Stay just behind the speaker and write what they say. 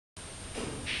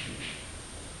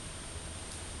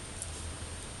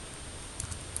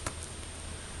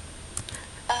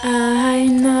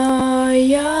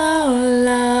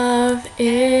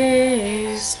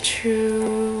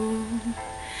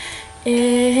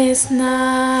It's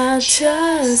not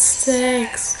just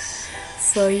sex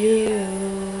for you.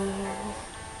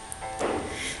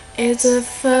 It's the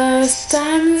first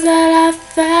time that I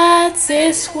felt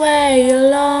this way a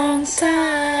long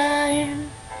time,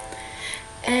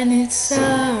 and it's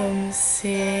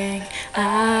something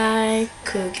I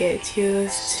could get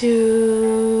used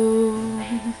to.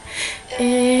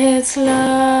 It's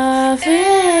love,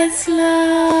 it's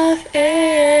love,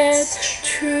 it's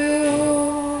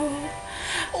true.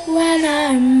 When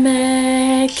I'm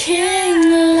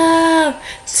making love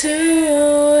to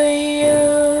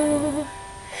you,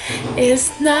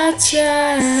 it's not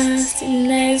just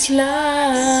teenage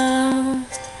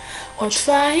lust or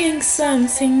trying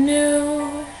something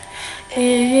new.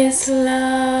 It's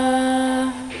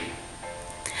love,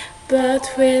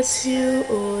 but we're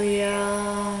too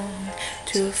young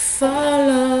to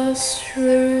follow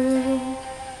through.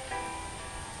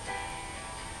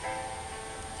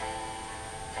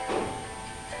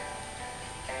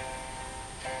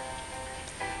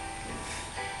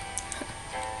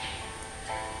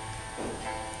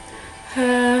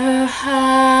 Her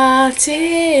heart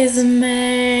is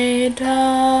made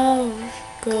of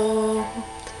gold.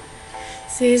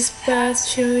 These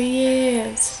past few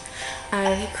years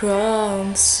I've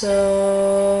grown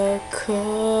so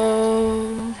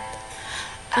cold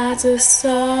at the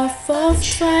thought of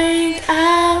trying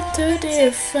out a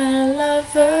different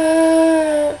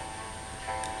lover.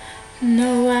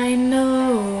 No, I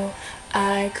know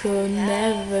I could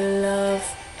never love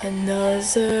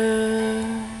another.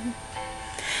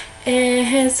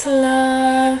 It's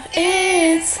love,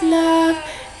 it's love,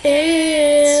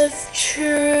 it's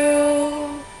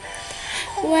true.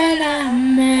 When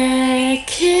I'm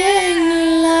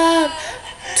making love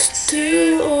to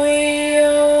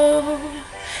you,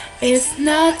 it's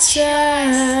not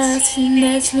just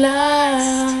teenage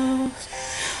love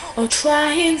or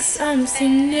trying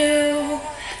something new.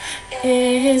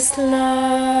 It's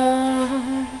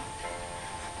love,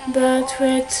 but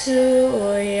we're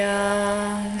too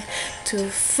young to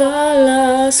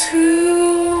follow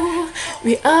through.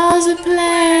 We are the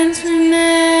plans we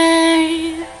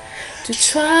made to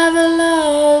travel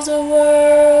all the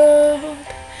world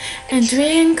and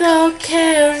drink our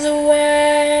cares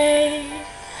away.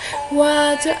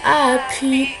 What a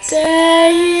happy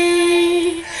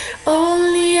day!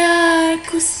 Only I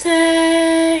could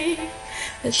say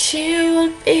that she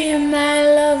will be my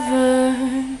lover,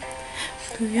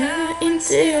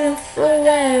 until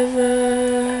forever.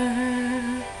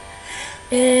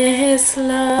 It's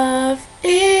love,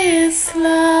 it's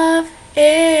love,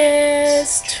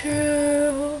 it's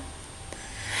true.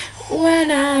 When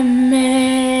I'm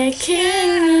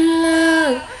making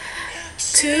love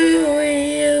to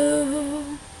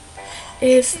you,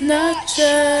 it's not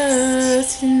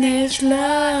just teenage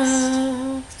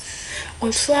love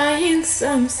or trying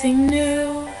something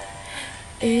new.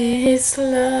 It's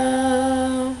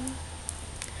love,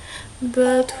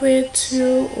 but we're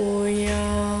too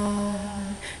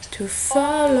young to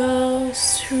follow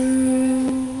through.